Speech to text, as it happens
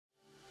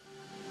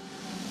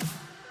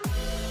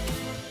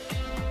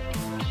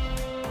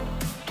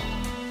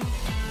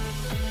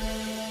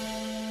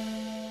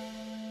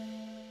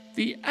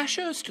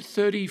Ashurst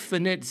 30 for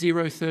Net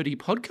Zero 30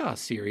 podcast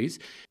series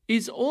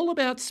is all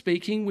about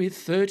speaking with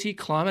 30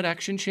 climate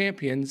action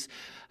champions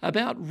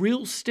about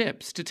real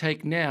steps to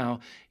take now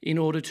in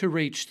order to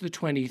reach the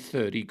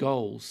 2030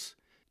 goals.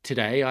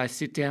 Today, I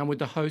sit down with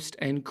the host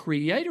and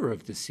creator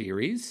of the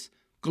series,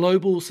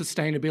 global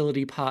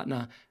sustainability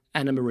partner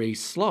Anna Marie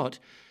Slot,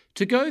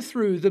 to go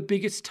through the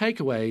biggest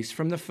takeaways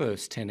from the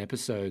first 10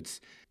 episodes.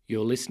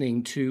 You're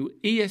listening to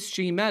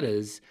ESG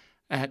Matters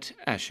at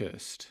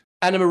Ashurst.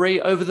 Anna Marie,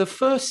 over the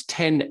first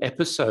 10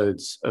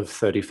 episodes of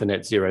 30 for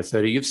Net Zero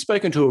 30, you've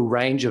spoken to a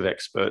range of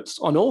experts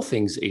on all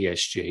things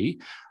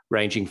ESG,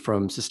 ranging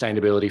from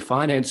sustainability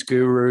finance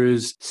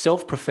gurus,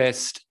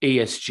 self-professed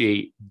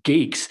ESG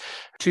geeks,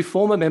 to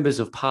former members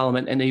of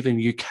Parliament and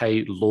even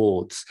UK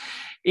lords.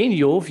 In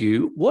your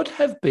view, what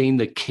have been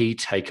the key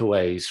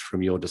takeaways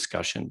from your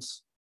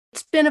discussions?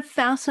 It's been a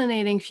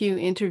fascinating few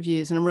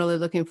interviews, and I'm really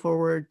looking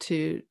forward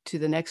to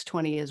the next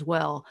 20 as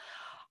well.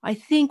 I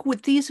think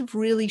what these have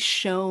really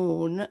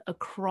shown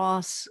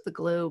across the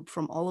globe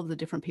from all of the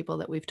different people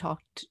that we've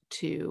talked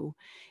to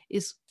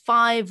is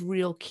 5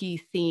 real key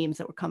themes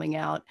that were coming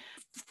out.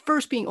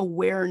 First being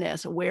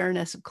awareness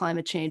of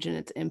climate change and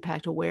its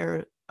impact,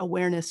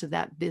 awareness of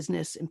that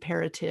business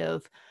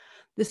imperative.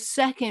 The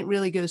second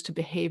really goes to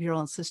behavioral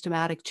and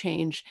systematic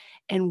change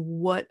and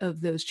what of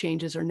those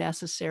changes are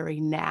necessary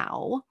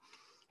now.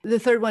 The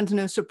third one's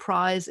no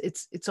surprise.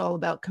 It's all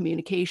about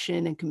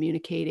communication and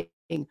communicating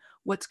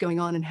what's going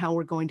on and how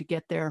we're going to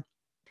get there.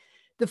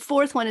 The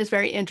fourth one is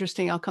very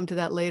interesting. I'll come to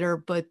that later,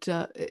 but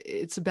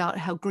it's about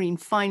how green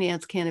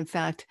finance can, in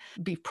fact,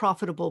 be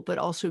profitable, but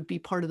also be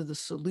part of the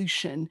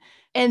solution.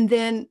 And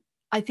then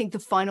I think the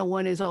final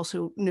one is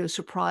also no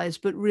surprise,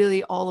 but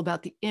really all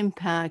about the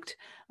impact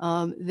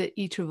that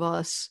each of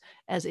us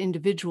as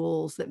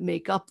individuals that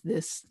make up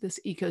this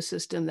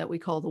ecosystem that we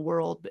call the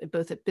world,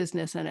 both at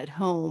business and at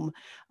home,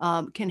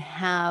 can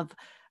have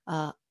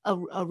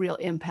a real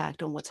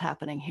impact on what's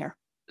happening here.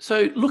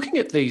 So looking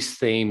at these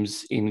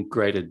themes in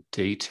greater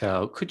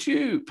detail, could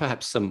you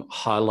perhaps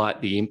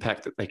highlight the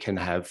impact that they can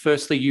have?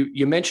 Firstly,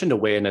 you mentioned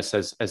awareness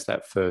as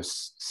that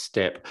first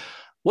step.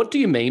 What do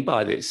you mean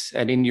by this?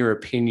 And in your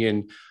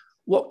opinion,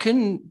 what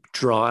can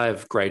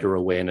drive greater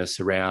awareness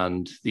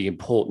around the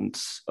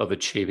importance of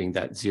achieving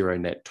that zero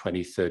net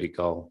 2030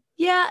 goal?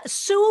 Yeah,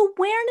 so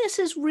awareness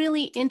is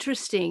really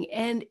interesting.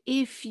 And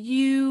if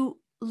you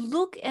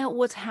look at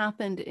what's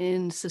happened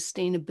in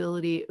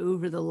sustainability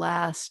over the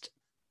last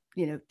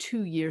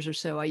 2 years or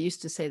so, I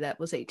used to say that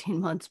was 18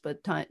 months,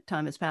 but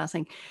time is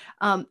passing.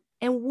 And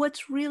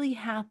what's really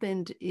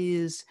happened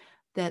is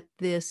that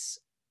this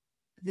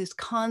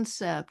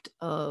concept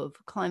of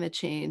climate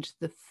change,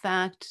 the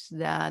fact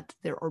that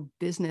there are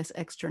business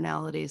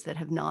externalities that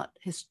have not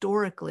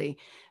historically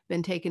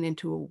been taken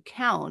into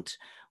account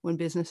when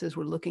businesses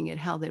were looking at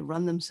how they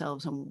run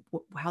themselves and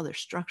how they're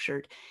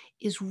structured,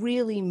 is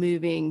really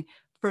moving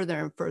further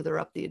and further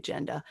up the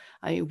agenda.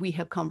 I mean, we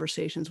have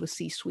conversations with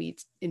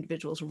C-suite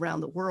individuals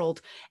around the world,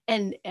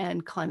 and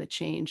climate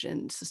change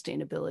and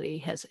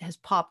sustainability has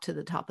popped to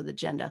the top of the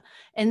agenda.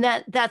 And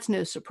that's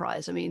no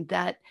surprise. I mean,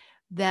 that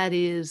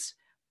is,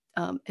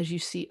 as you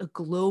see, a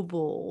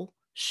global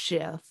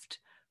shift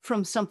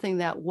from something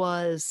that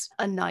was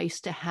a nice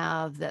to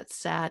have that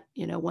sat,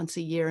 once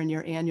a year in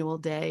your annual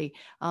day,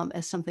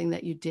 as something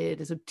that you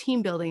did as a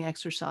team building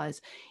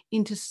exercise,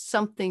 into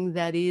something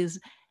that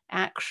is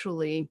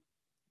actually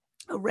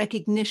a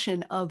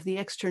recognition of the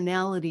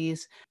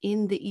externalities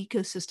in the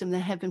ecosystem that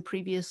have been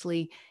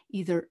previously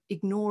either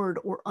ignored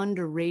or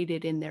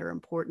underrated in their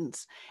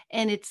importance.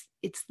 And it's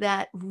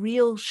that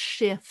real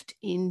shift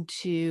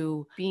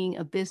into being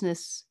a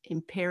business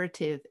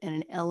imperative and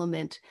an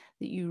element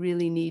that you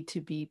really need to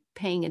be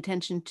paying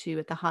attention to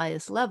at the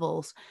highest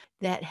levels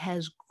that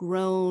has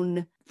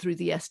grown through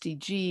the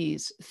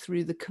SDGs,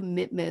 through the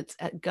commitments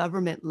at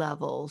government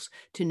levels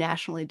to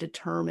nationally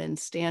determined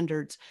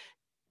standards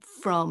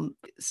from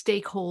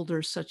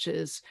stakeholders such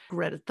as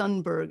Greta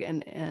Thunberg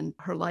and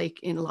her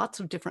like in lots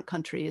of different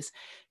countries,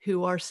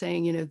 who are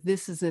saying,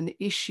 this is an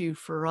issue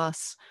for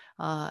us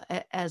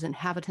as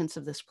inhabitants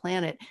of this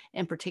planet,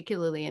 and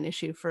particularly an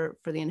issue for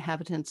the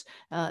inhabitants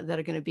that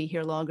are going to be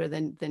here longer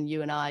than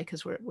you and I,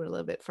 because we're a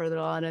little bit further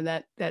on in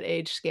that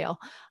age scale.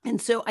 And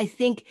so I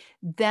think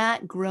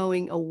that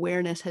growing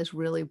awareness has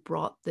really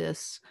brought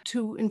this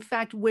to, in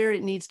fact, where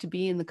it needs to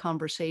be in the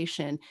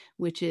conversation,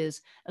 which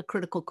is a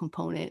critical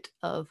component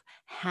of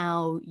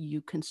how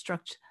you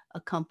construct a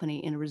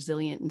company in a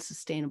resilient and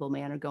sustainable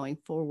manner going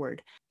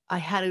forward. I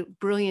had a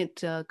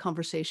brilliant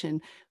conversation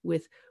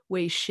with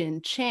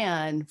Wei-Shin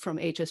Chan from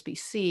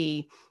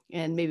HSBC,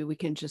 and maybe we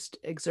can just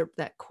excerpt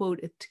that quote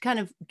to kind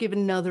of give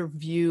another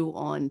view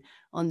on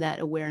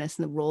that awareness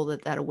and the role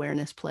that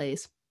awareness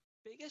plays.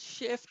 Biggest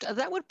shift,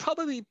 that would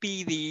probably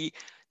be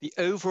the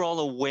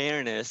overall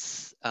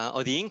awareness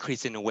or the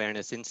increase in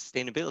awareness in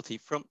sustainability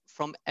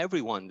from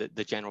everyone,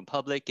 the general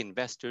public,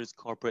 investors,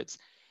 corporates,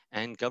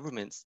 and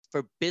governments.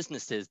 For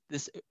businesses,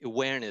 this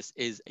awareness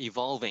is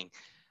evolving.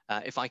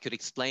 If I could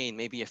explain,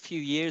 maybe a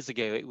few years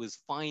ago, it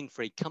was fine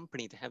for a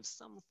company to have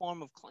some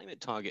form of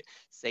climate target,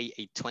 say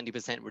a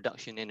 20%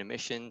 reduction in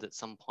emissions at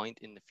some point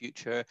in the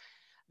future.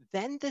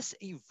 Then this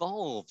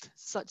evolved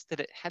such that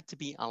it had to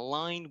be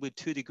aligned with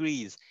 2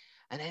 degrees.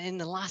 And then in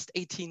the last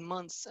 18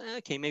 months,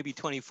 okay, maybe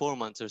 24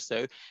 months or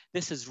so,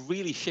 this has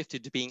really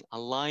shifted to being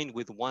aligned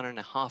with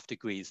 1.5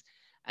 degrees.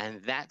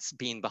 And that's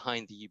been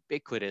behind the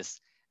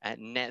ubiquitous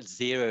net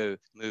zero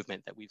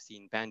movement that we've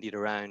seen bandied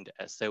around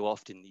so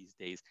often these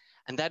days.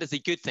 And that is a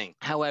good thing.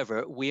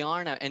 However, we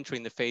are now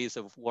entering the phase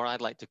of what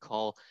I'd like to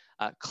call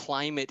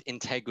climate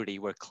integrity,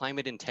 where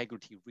climate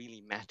integrity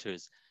really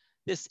matters.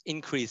 This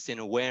increase in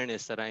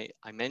awareness that I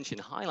mentioned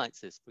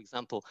highlights this. For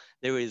example,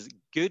 there is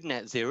good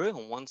net zero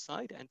on one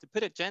side, and to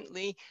put it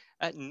gently,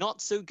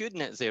 not so good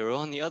net zero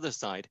on the other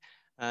side.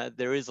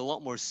 There is a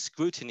lot more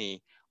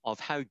scrutiny of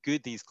how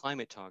good these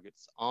climate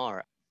targets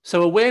are.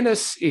 So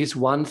awareness is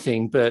one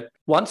thing, but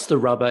once the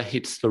rubber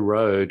hits the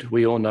road,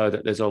 we all know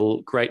that there's a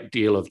great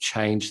deal of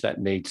change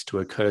that needs to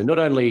occur, not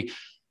only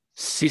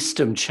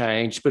system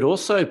change, but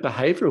also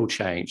behavioral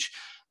change.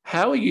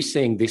 How are you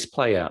seeing this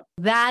play out?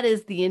 That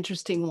is the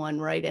interesting one,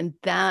 right? And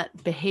that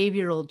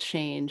behavioral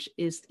change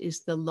is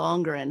the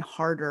longer and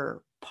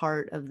harder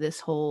part of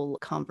this whole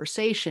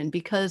conversation,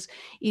 because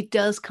it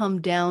does come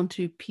down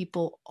to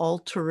people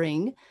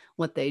altering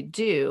what they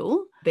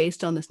do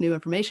based on this new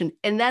information.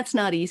 And that's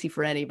not easy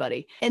for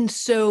anybody. And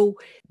so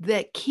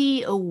that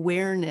key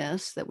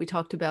awareness that we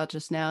talked about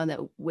just now and that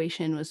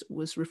Wei-Shin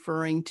was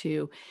referring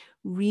to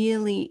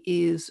really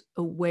is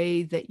a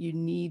way that you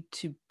need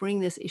to bring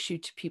this issue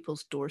to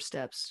people's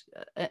doorsteps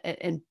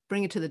and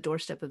bring it to the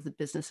doorstep of the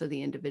business of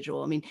the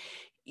individual. I mean,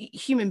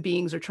 human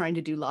beings are trying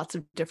to do lots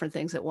of different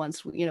things at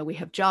once. You know, we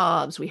have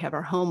jobs, we have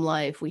our home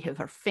life, we have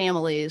our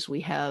families,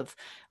 we have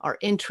our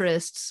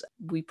interests.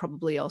 We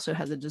probably also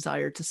have the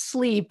desire to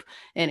sleep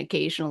and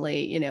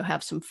occasionally, you know,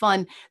 have some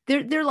fun.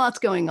 There are lots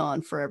going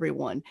on for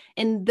everyone.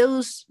 And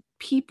those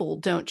people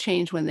don't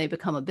change when they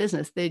become a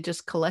business. They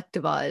just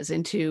collectivize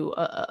into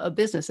a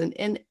business.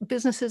 And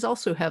businesses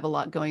also have a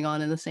lot going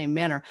on in the same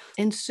manner.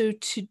 And so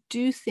to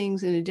do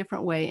things in a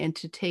different way and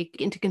to take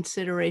into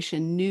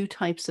consideration new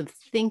types of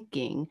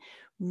thinking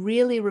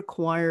really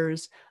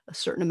requires a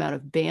certain amount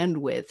of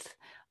bandwidth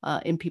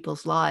in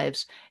people's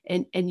lives.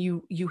 And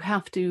you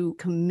have to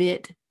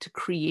commit to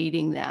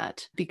creating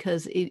that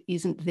because it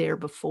isn't there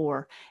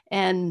before.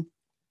 And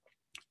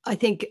I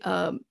think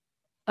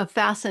a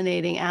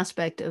fascinating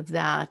aspect of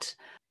that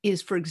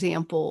is, for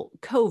example,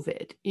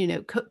 COVID. You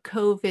know,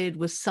 COVID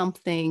was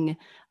something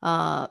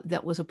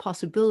that was a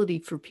possibility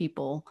for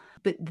people,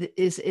 but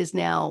is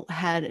now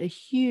had a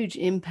huge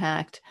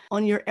impact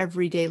on your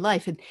everyday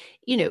life. And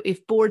you know,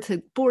 if boards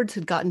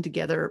had gotten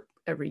together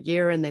every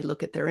year and they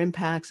look at their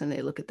impacts and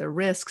they look at their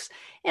risks,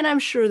 and I'm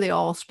sure they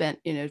all spent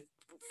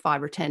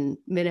 5 or 10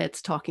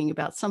 minutes talking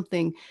about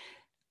something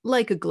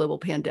like a global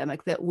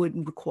pandemic that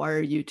would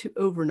require you to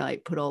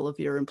overnight put all of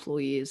your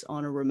employees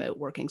on a remote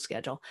working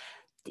schedule.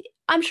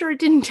 I'm sure it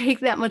didn't take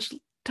that much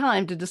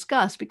time to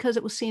discuss because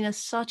it was seen as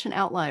such an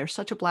outlier,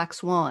 such a black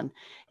swan.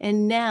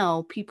 And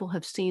now people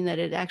have seen that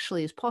it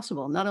actually is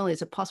possible. Not only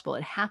is it possible,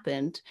 it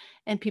happened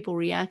and people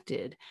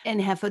reacted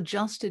and have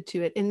adjusted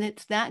to it. And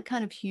it's that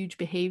kind of huge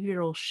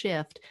behavioral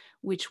shift,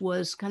 which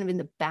was kind of in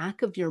the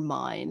back of your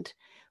mind,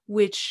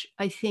 which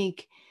I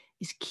think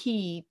is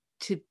key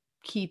to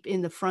keep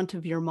in the front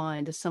of your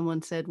mind. As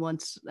someone said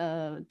once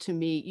to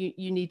me,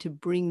 you need to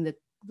bring the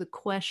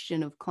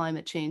question of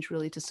climate change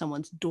really to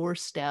someone's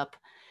doorstep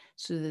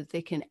so that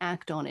they can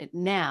act on it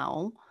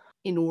now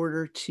in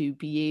order to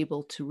be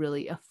able to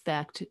really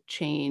affect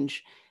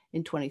change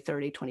in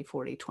 2030,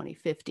 2040,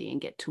 2050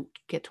 and get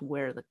to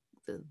where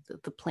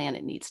the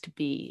planet needs to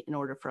be in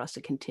order for us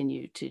to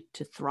continue to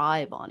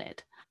thrive on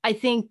it. I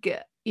think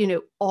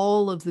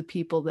all of the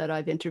people that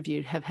I've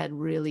interviewed have had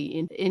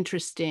really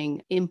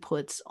interesting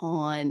inputs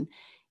on,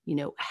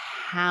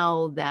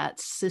 how that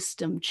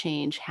system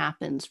change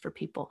happens for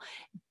people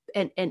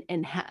and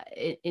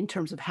in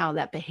terms of how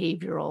that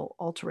behavioral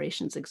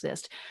alterations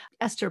exist.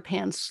 Esther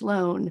Pan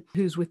Sloan,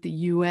 who's with the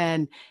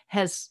UN,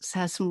 has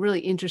some really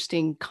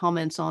interesting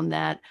comments on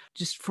that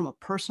just from a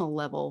personal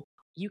level.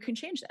 You can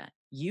change that.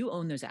 You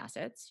own those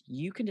assets.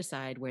 You can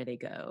decide where they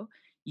go.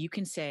 You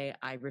can say,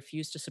 I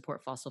refuse to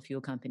support fossil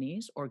fuel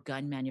companies or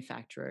gun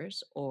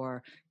manufacturers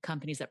or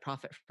companies that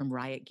profit from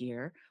riot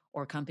gear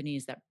or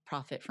companies that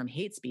profit from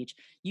hate speech.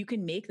 You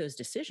can make those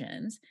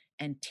decisions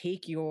and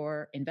take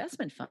your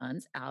investment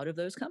funds out of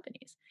those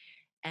companies.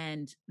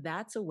 And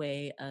that's a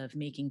way of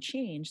making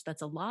change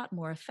that's a lot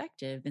more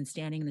effective than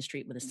standing in the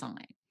street with a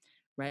sign,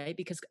 right?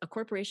 Because a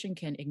corporation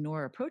can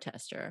ignore a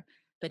protester,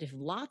 but if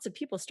lots of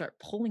people start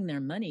pulling their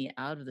money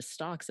out of the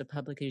stocks of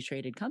publicly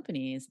traded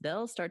companies,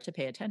 they'll start to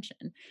pay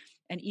attention.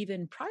 And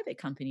even private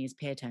companies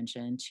pay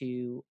attention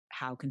to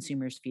how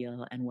consumers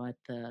feel and what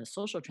the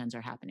social trends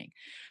are happening.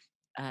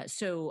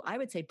 So I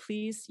would say,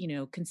 please,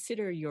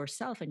 consider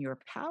yourself and your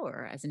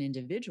power as an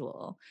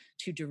individual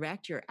to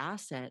direct your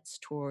assets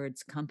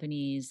towards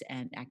companies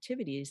and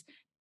activities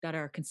that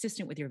are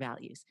consistent with your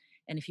values.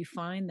 And if you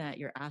find that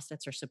your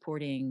assets are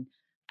supporting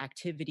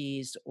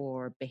activities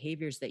or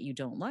behaviors that you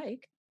don't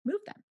like,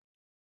 move them.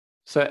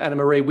 So, Anna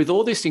Marie, with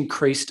all this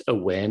increased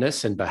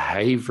awareness and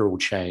behavioural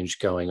change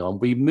going on,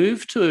 we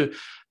move to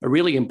a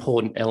really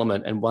important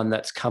element and one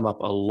that's come up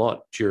a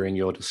lot during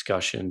your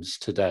discussions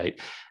to date.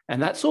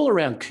 And that's all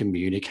around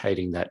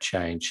communicating that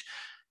change.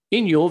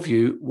 In your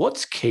view,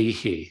 what's key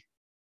here?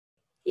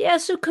 Yeah,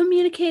 so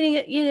communicating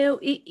it,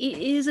 it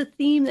is a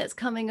theme that's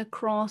coming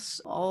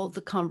across all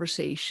the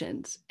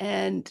conversations.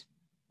 And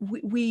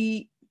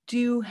we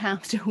do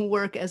have to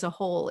work as a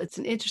whole. It's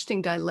an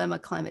interesting dilemma,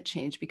 climate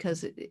change,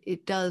 because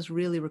it does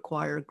really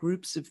require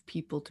groups of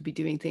people to be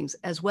doing things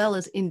as well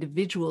as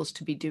individuals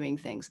to be doing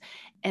things.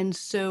 And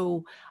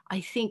so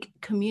I think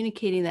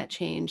communicating that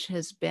change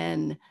has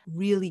been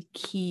really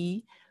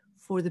key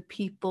for the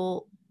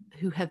people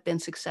who have been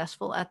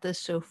successful at this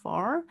so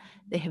far.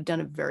 They have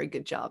done a very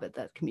good job at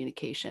that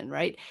communication,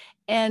 right?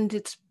 And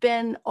it's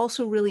been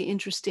also really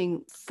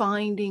interesting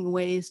finding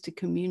ways to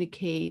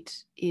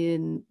communicate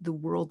in the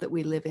world that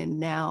we live in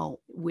now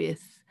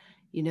with,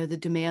 the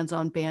demands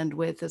on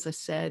bandwidth, as I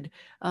said,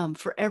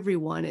 for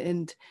everyone,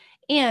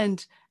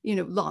 and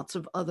lots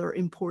of other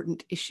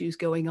important issues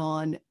going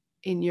on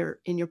in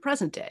your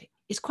present day.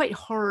 It's quite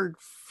hard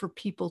for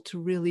people to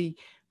really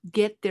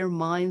get their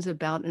minds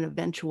about an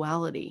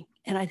eventuality.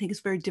 And I think it's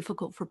very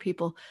difficult for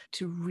people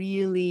to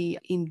really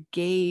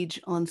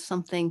engage on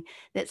something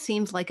that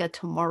seems like a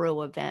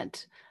tomorrow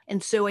event.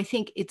 And so I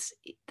think it's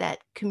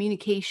that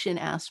communication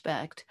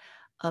aspect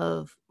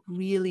of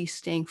really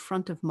staying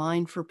front of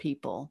mind for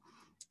people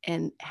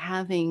and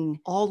having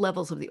all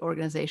levels of the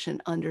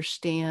organization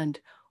understand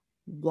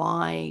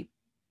why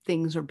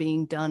things are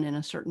being done in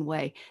a certain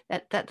way.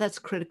 That's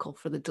critical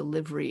for the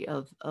delivery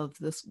of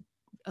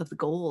the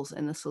goals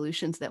and the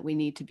solutions that we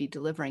need to be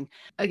delivering.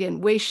 Again,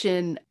 Wei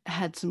Shin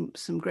had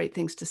some great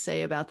things to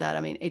say about that.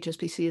 I mean,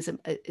 HSBC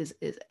is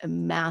a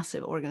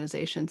massive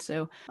organization,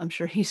 so I'm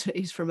sure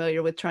he's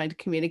familiar with trying to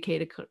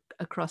communicate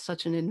across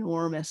such an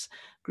enormous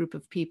group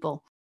of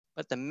people.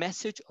 But the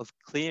message of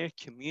clear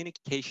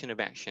communication of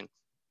action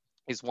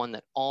is one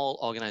that all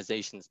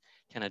organizations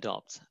can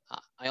adopt.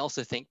 I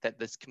also think that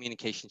this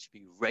communication should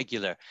be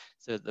regular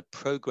so that the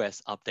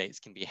progress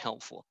updates can be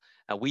helpful.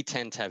 We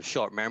tend to have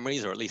short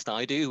memories, or at least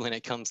I do, when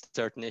it comes to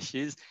certain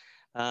issues.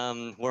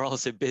 We're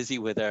also busy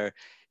with our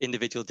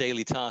individual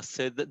daily tasks.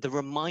 So the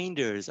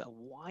reminders of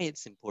why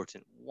it's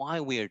important, why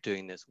we are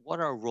doing this, what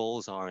our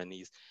roles are in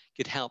these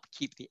could help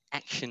keep the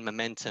action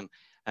momentum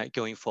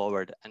going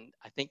forward. And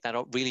I think that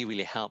really,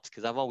 really helps,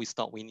 because I've always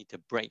thought we need to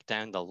break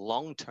down the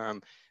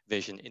long-term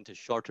vision into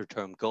shorter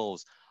term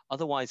goals.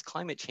 Otherwise,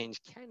 climate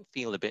change can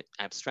feel a bit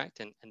abstract,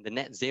 and the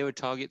net zero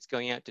targets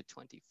going out to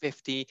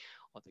 2050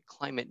 or the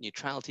climate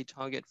neutrality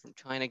target from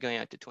China going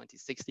out to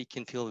 2060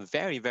 can feel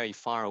very, very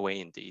far away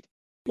indeed.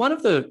 One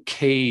of the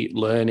key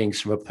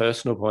learnings from a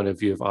personal point of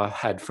view I've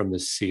had from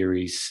this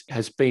series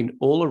has been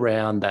all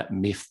around that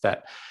myth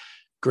that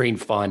green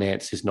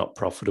finance is not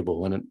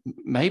profitable. And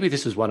maybe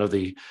this is one of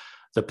the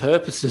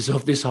purposes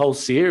of this whole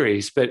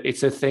series, but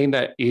it's a theme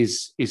that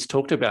is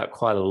talked about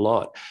quite a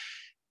lot.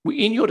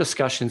 In your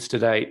discussions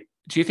today,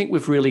 do you think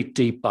we've really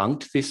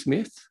debunked this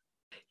myth?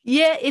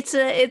 Yeah, it's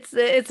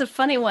a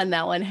funny one,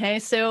 that one. Hey,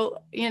 so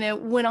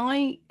when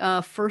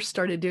I first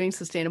started doing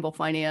sustainable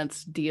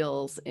finance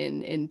deals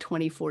in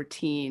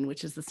 2014,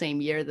 which is the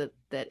same year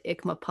that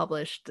ICMA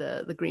published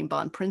the Green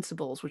Bond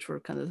Principles, which were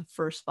kind of the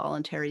first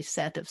voluntary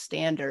set of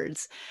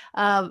standards.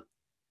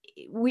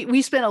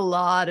 We spent a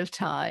lot of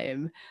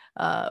time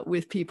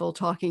with people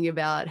talking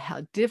about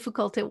how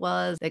difficult it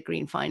was, that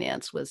green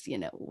finance was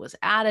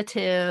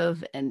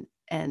additive,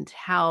 and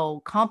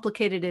how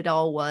complicated it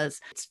all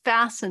was. It's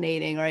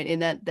fascinating, right? In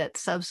that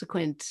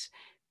subsequent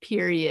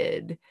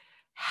period,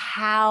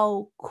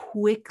 how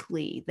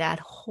quickly that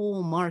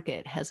whole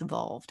market has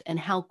evolved and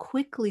how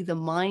quickly the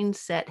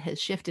mindset has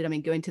shifted. I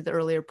mean, going to the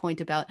earlier point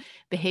about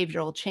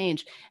behavioral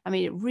change, I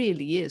mean, it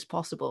really is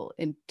possible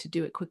to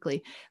do it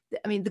quickly.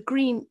 I mean,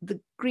 the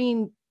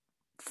green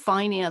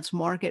finance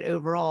market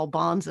overall,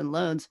 bonds and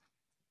loans,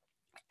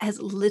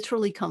 has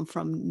literally come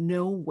from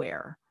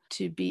nowhere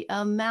to be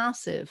a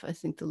massive, I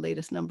think the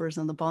latest numbers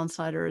on the bond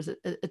side are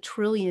a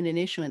trillion in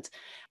issuance.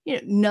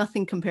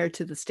 Nothing compared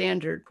to the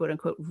standard, quote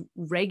unquote,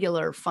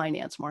 regular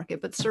finance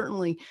market, but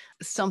certainly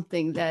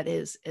something that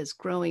is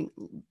growing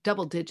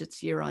double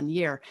digits year on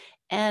year.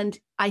 And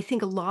I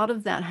think a lot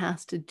of that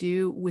has to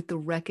do with the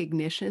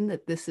recognition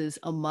that this is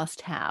a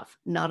must have,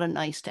 not a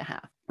nice to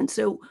have. And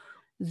so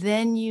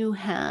then you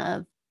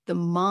have the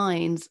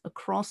minds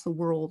across the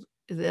world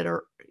that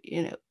are,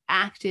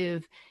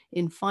 active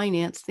in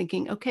finance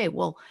thinking, okay,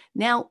 well,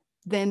 now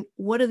then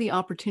what are the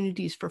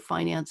opportunities for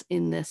finance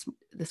in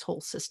this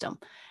whole system?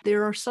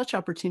 There are such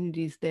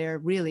opportunities there,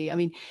 really. I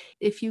mean,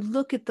 if you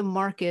look at the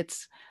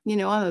markets, I'm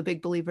a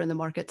big believer in the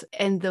markets,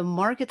 and the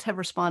markets have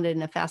responded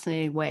in a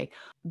fascinating way,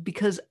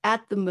 because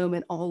at the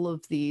moment, all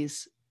of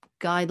these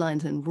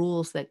guidelines and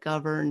rules that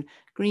govern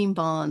green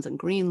bonds and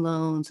green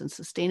loans and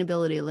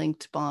sustainability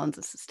linked bonds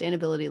and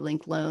sustainability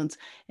linked loans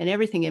and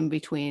everything in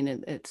between,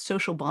 and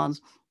social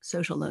bonds,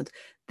 social loans.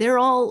 They're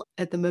all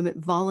at the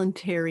moment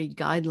voluntary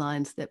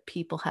guidelines that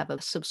people have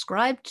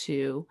subscribed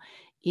to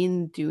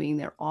in doing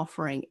their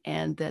offering,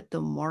 and that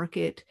the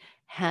market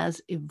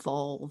has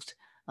evolved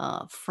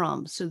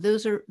from. So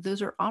those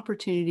are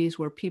opportunities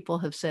where people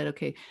have said,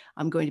 okay,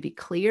 I'm going to be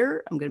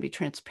clear, I'm going to be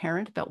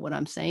transparent about what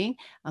I'm saying,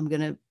 I'm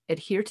going to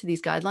adhere to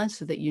these guidelines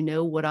so that you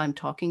know what I'm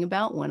talking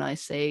about when I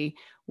say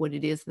what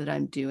it is that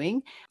I'm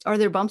doing. Are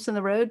there bumps in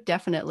the road?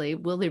 Definitely.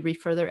 Will there be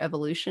further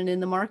evolution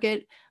in the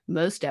market?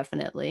 Most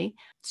definitely.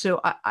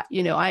 So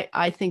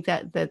I think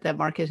that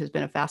market has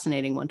been a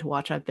fascinating one to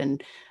watch. I've been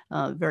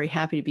very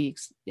happy to be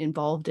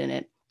involved in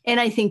it. And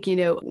I think,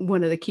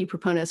 one of the key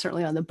proponents,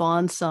 certainly on the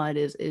bond side,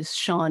 is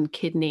Sean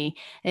Kidney.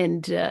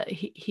 And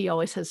he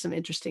always has some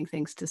interesting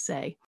things to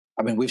say.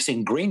 I mean, we've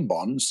seen green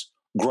bonds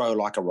grow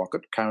like a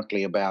rocket,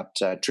 currently about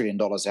 $1 trillion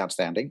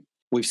outstanding.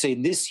 We've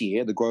seen this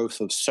year the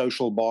growth of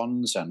social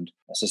bonds and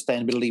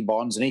sustainability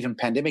bonds and even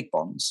pandemic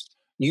bonds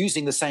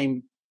using the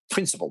same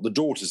principle, the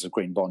daughters of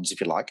green bonds,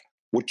 if you like,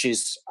 which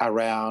is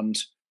around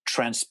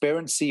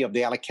transparency of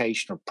the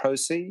allocation of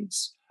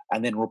proceeds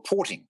and then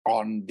reporting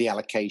on the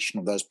allocation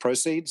of those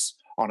proceeds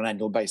on an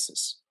annual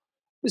basis.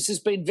 This has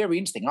been very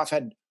interesting. I've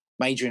had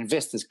major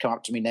investors come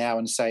up to me now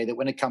and say that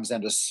when it comes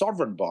down to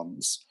sovereign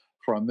bonds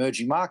for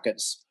emerging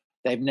markets,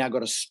 they've now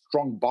got a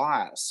strong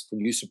bias for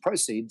use of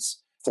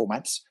proceeds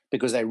formats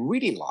because they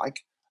really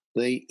like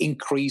the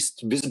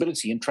increased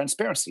visibility and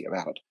transparency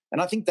about it.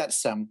 And I think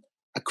that's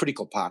a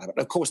critical part of it.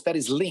 Of course, that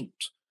is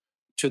linked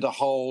to the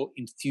whole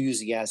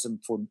enthusiasm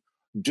for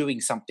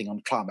doing something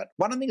on climate.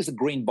 One of the things the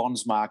green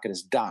bonds market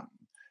has done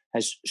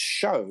has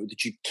showed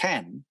that you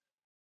can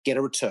get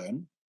a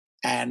return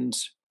and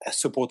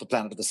support the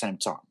planet at the same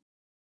time.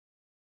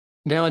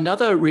 Now,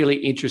 another really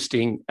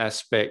interesting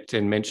aspect,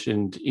 and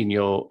mentioned in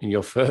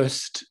your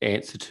first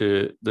answer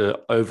to the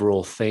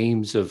overall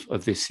themes of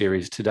this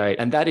series today,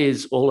 and that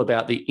is all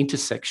about the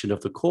intersection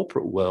of the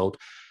corporate world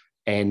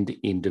and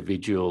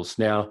individuals.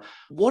 Now,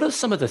 what are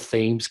some of the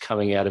themes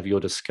coming out of your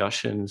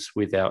discussions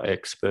with our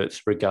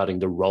experts regarding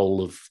the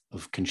role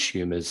of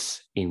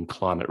consumers in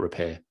climate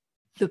repair?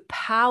 The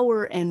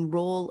power and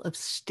role of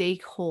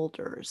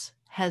stakeholders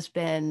has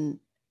been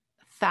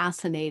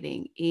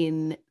fascinating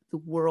in the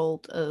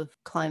world of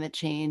climate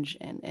change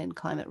and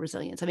climate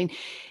resilience. I mean,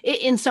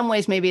 in some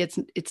ways, maybe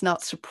it's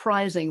not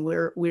surprising.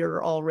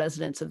 We're all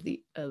residents of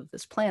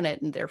this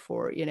planet, and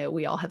therefore,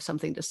 we all have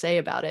something to say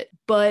about it.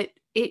 But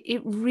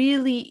it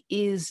really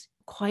is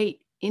quite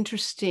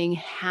interesting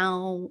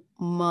how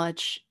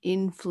much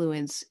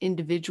influence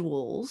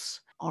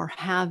individuals are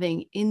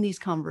having in these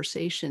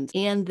conversations,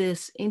 and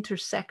this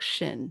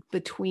intersection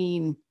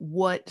between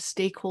what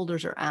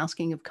stakeholders are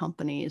asking of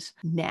companies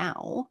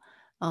now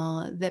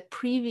that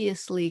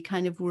previously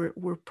kind of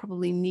were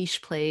probably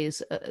niche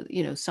plays,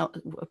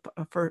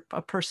 for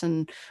a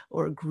person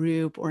or a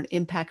group or an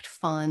impact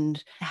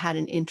fund had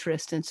an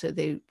interest, and so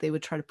they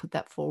would try to put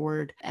that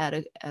forward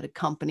at a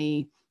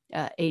company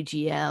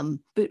AGM.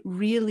 But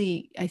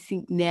really, I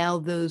think now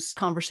those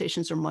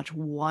conversations are much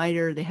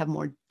wider. They have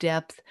more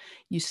depth.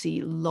 You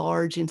see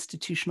large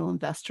institutional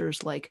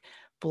investors like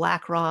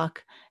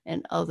BlackRock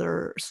and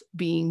others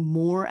being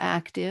more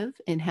active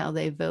in how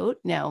they vote.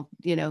 Now,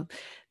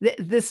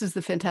 this is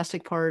the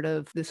fantastic part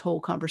of this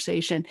whole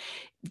conversation.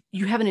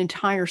 You have an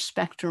entire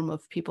spectrum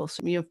of people.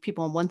 So you have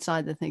people on one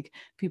side that think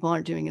people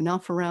aren't doing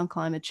enough around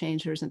climate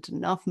change. There isn't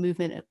enough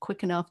movement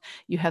quick enough.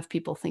 You have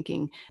people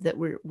thinking that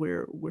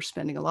we're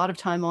spending a lot of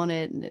time on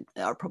it and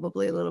are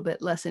probably a little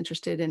bit less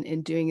interested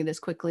in doing it as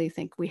quickly.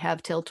 Think we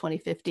have till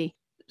 2050.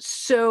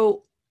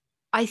 So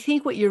I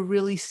think what you're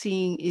really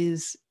seeing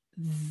is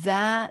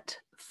that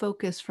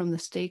focus from the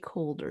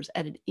stakeholders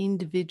at an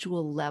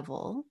individual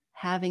level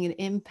having an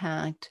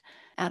impact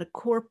at a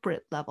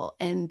corporate level.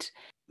 And,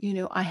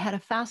 I had a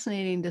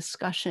fascinating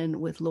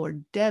discussion with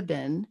Lord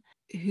Deben,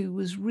 who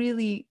was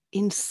really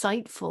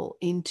insightful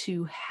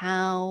into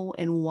how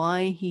and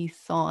why he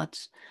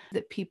thought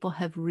that people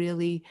have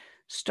really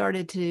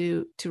started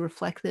to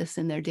reflect this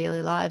in their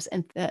daily lives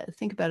and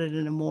think about it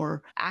in a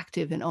more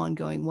active and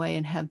ongoing way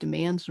and have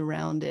demands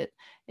around it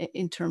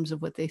in terms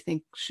of what they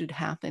think should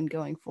happen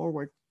going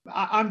forward.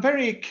 I'm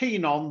very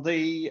keen on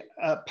the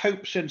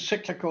Pope's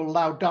encyclical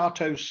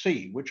Laudato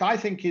Si, which I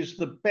think is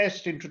the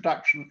best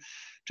introduction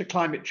to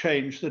climate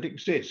change that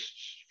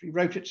exists. He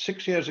wrote it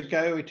 6 years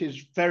ago. It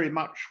is very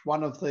much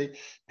one of the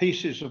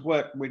pieces of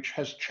work which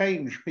has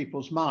changed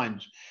people's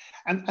minds.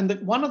 And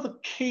one of the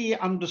key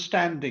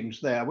understandings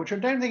there, which I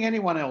don't think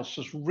anyone else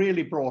has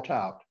really brought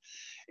out,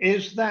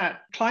 is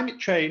that climate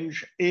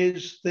change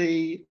is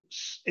the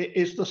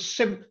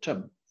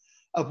symptom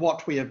of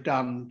what we have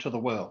done to the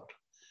world.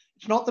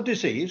 It's not the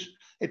disease,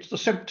 it's the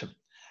symptom.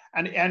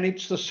 And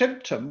it's the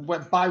symptom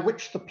by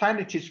which the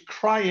planet is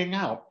crying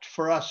out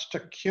for us to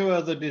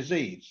cure the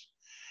disease.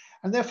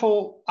 And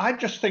therefore, I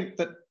just think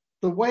that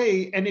the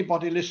way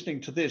anybody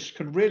listening to this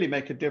can really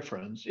make a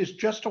difference is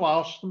just to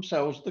ask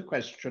themselves the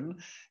question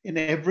in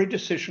every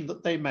decision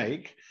that they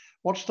make,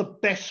 what's the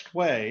best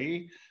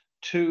way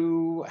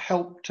to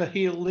help to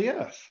heal the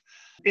earth?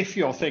 If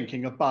you're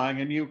thinking of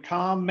buying a new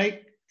car,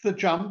 make the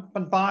jump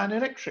and buy an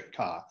electric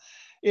car.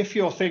 If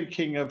you're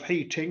thinking of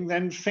heating,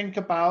 then think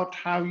about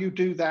how you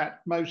do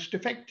that most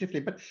effectively.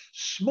 But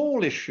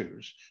small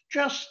issues,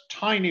 just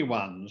tiny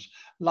ones,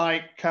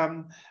 like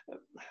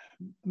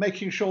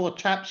making sure the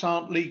taps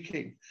aren't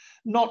leaking,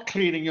 not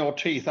cleaning your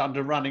teeth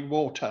under running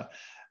water,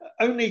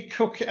 only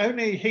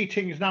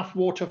heating enough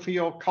water for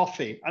your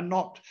coffee and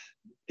not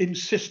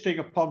insisting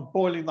upon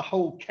boiling the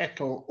whole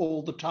kettle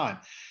all the time.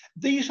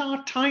 These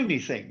are tiny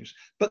things,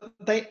 but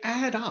they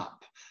add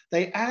up.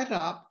 They add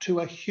up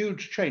to a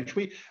huge change.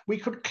 We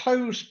could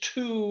close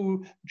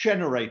 2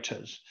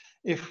 generators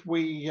if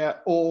we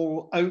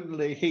all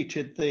only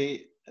heated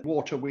the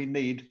water we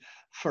need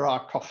for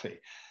our coffee.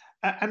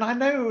 And I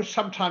know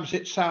sometimes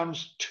it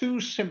sounds too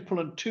simple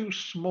and too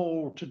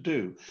small to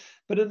do,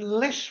 but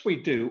unless we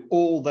do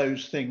all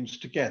those things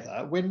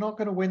together, we're not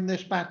going to win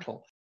this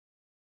battle.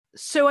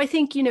 So I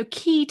think,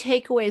 key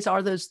takeaways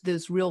are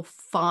those real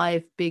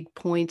 5 big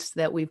points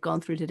that we've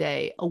gone through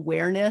today: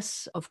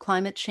 awareness of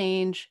climate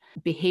change,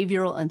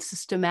 behavioral and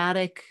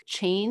systematic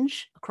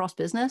change across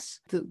business,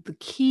 the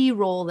key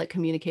role that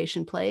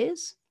communication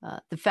plays,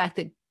 the fact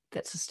that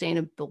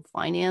sustainable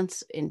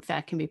finance, in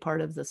fact, can be part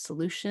of the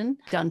solution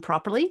done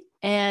properly,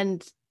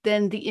 and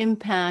then the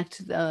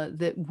impact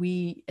that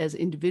we as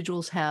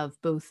individuals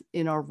have, both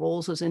in our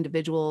roles as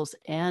individuals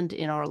and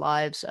in our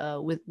lives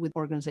with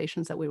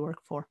organizations that we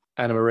work for.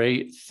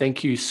 Anna-Marie,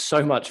 thank you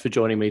so much for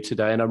joining me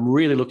today, and I'm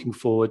really looking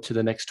forward to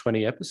the next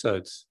 20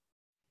 episodes.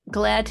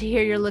 Glad to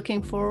hear you're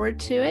looking forward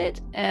to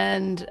it.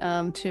 And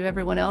to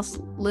everyone else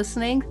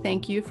listening,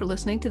 thank you for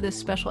listening to this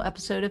special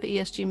episode of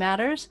ESG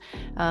Matters,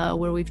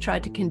 where we've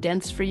tried to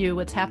condense for you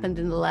what's happened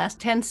in the last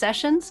 10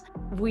 sessions.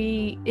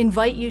 We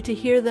invite you to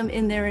hear them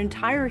in their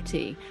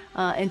entirety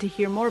and to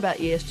hear more about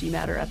ESG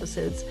Matter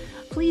episodes.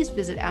 Please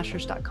visit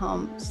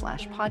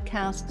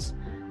ashurst.com/podcasts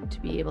to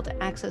be able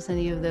to access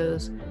any of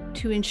those.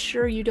 To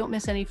ensure you don't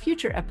miss any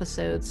future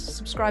episodes,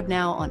 subscribe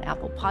now on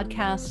Apple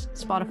Podcasts,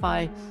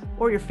 Spotify,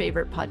 or your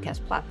favorite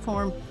podcast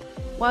platform.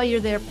 While you're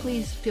there,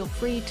 please feel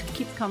free to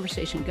keep the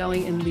conversation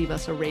going and leave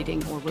us a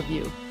rating or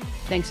review.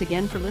 Thanks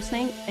again for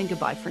listening, and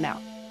goodbye for now.